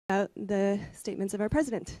about the statements of our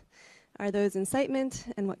president. Are those incitement,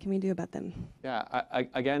 and what can we do about them? Yeah,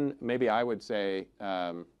 again, maybe I would say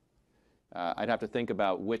I'd have to think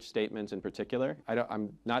about which statements in particular. I'm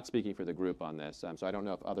not speaking for the group on this, so I don't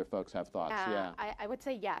know if other folks have thoughts. Yeah. I would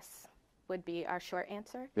say yes would be our short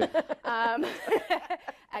answer. Yeah.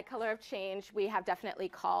 At Color of Change, we have definitely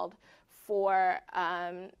called for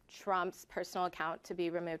Trump's personal account to be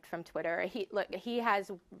removed from Twitter. He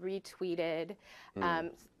has retweeted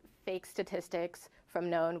fake statistics from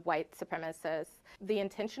known white supremacists. The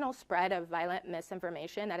intentional spread of violent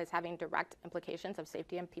misinformation that is having direct implications of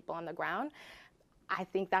safety and people on the ground, I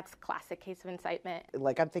think that's a classic case of incitement.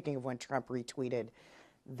 Like, I'm thinking of when Trump retweeted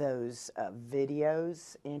those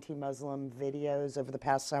videos, anti-Muslim videos over the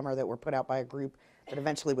past summer that were put out by a group that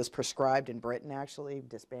eventually was proscribed in Britain, actually,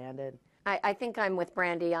 disbanded. I think I'm with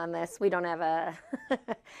Brandy on this. We don't have a,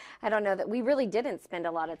 I don't know that, we really didn't spend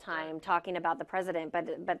a lot of time talking about the president,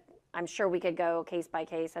 but I'm sure we could go case by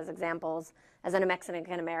case as examples. As a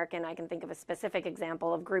Mexican American, I can think of a specific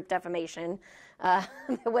example of group defamation that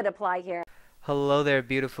would apply here. Hello there,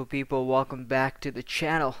 beautiful people. Welcome back to the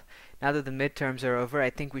channel. Now that the midterms are over,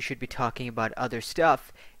 I think we should be talking about other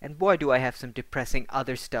stuff. And boy, do I have some depressing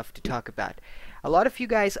other stuff to talk about. A lot of you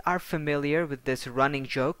guys are familiar with this running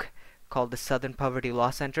joke called the Southern Poverty Law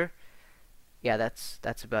Center. Yeah, that's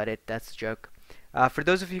about it. That's the joke. For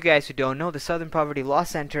those of you guys who don't know, the Southern Poverty Law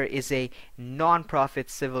Center is a non-profit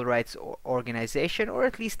civil rights organization, or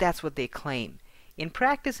at least that's what they claim. In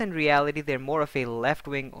practice and reality, they're more of a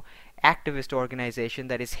left-wing activist organization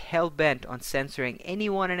that is hell-bent on censoring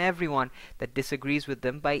anyone and everyone that disagrees with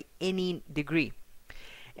them by any degree.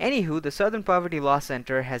 Anywho, the Southern Poverty Law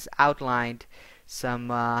Center has outlined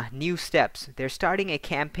some new steps. They're starting a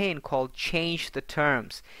campaign called Change the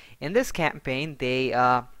Terms. In this campaign, they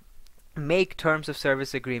make terms of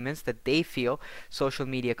service agreements that they feel social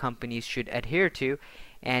media companies should adhere to,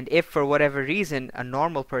 and if for whatever reason a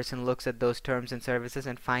normal person looks at those terms and services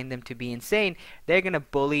and find them to be insane, they're going to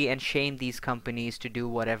bully and shame these companies to do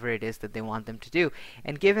whatever it is that they want them to do.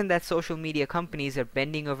 And given that social media companies are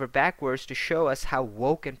bending over backwards to show us how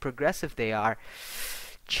woke and progressive they are,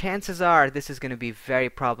 chances are this is going to be very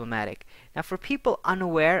problematic. Now, for people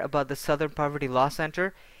unaware about the Southern Poverty Law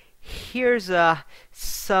Center, here's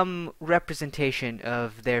some representation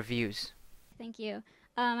of their views. Thank you.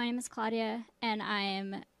 My name is Claudia, and I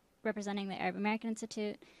am representing the Arab American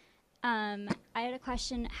Institute. I had a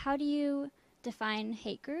question. How do you define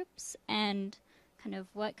hate groups, and kind of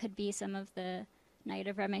what could be some of the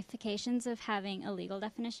negative ramifications of having a legal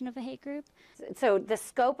definition of a hate group? So the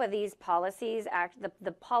scope of these policies,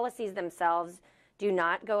 the policies themselves do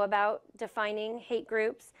not go about defining hate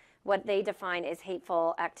groups. What they define is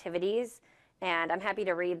hateful activities. And I'm happy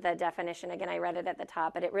to read the definition. Again, I read it at the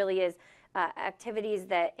top, but it really is activities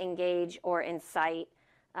that engage or incite,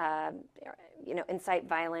 incite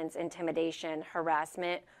violence, intimidation,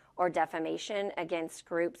 harassment, or defamation against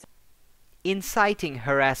groups. Inciting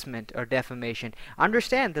harassment or defamation.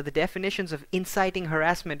 Understand that the definitions of inciting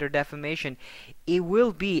harassment or defamation, it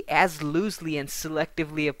will be as loosely and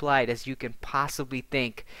selectively applied as you can possibly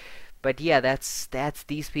think. But yeah, that's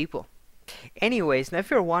these people. Anyways, now if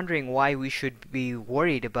you're wondering why we should be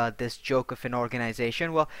worried about this joke of an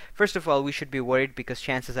organization, well, first of all, we should be worried because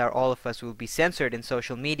chances are all of us will be censored in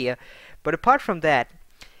social media. But apart from that,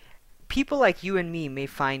 people like you and me may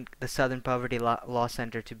find the Southern Poverty Law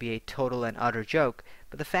Center to be a total and utter joke,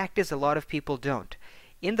 but the fact is a lot of people don't.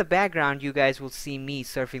 In the background, you guys will see me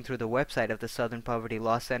surfing through the website of the Southern Poverty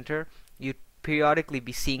Law Center. You'd periodically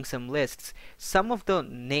be seeing some lists. Some of the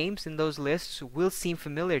names in those lists will seem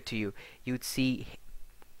familiar to you. You'd see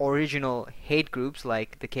original hate groups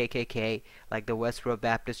like the KKK, like the Westboro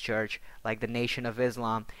Baptist Church, like the Nation of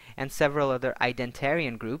Islam, and several other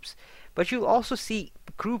identitarian groups. But you'll also see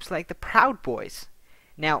groups like the Proud Boys.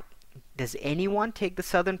 Now, does anyone take the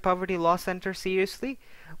Southern Poverty Law Center seriously?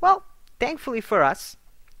 Well, thankfully for us,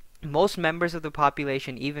 most members of the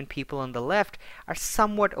population, even people on the left, are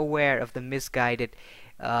somewhat aware of the misguided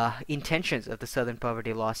intentions of the Southern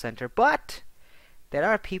Poverty Law Center. But there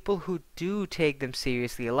are people who do take them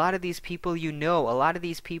seriously. A lot of these people you know, a lot of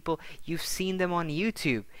these people you've seen them on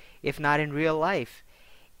YouTube, if not in real life.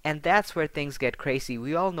 And that's where things get crazy.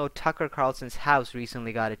 We all know Tucker Carlson's house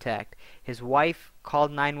recently got attacked. His wife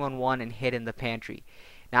called 911 and hid in the pantry.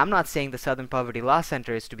 Now, I'm not saying the Southern Poverty Law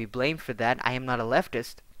Center is to be blamed for that. I am not a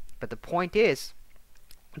leftist. But the point is,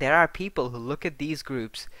 there are people who look at these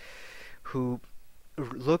groups, who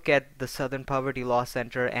look at the Southern Poverty Law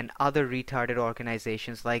Center and other retarded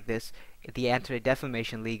organizations like this. The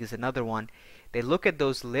Anti-Defamation League is another one. They look at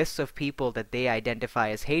those lists of people that they identify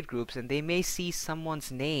as hate groups, and they may see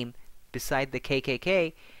someone's name beside the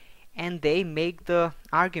KKK, and they make the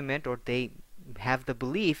argument, or they have the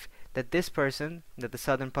belief, that this person that the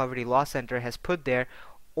Southern Poverty Law Center has put there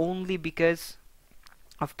only because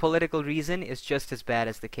of political reason is just as bad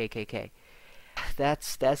as the KKK.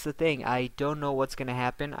 That's the thing. I don't know what's going to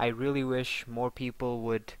happen. I really wish more people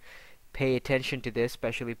would pay attention to this,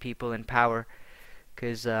 especially people in power,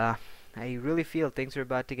 because I really feel things are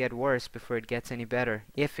about to get worse before it gets any better.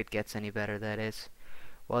 If it gets any better, that is.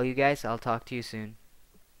 Well, you guys, I'll talk to you soon.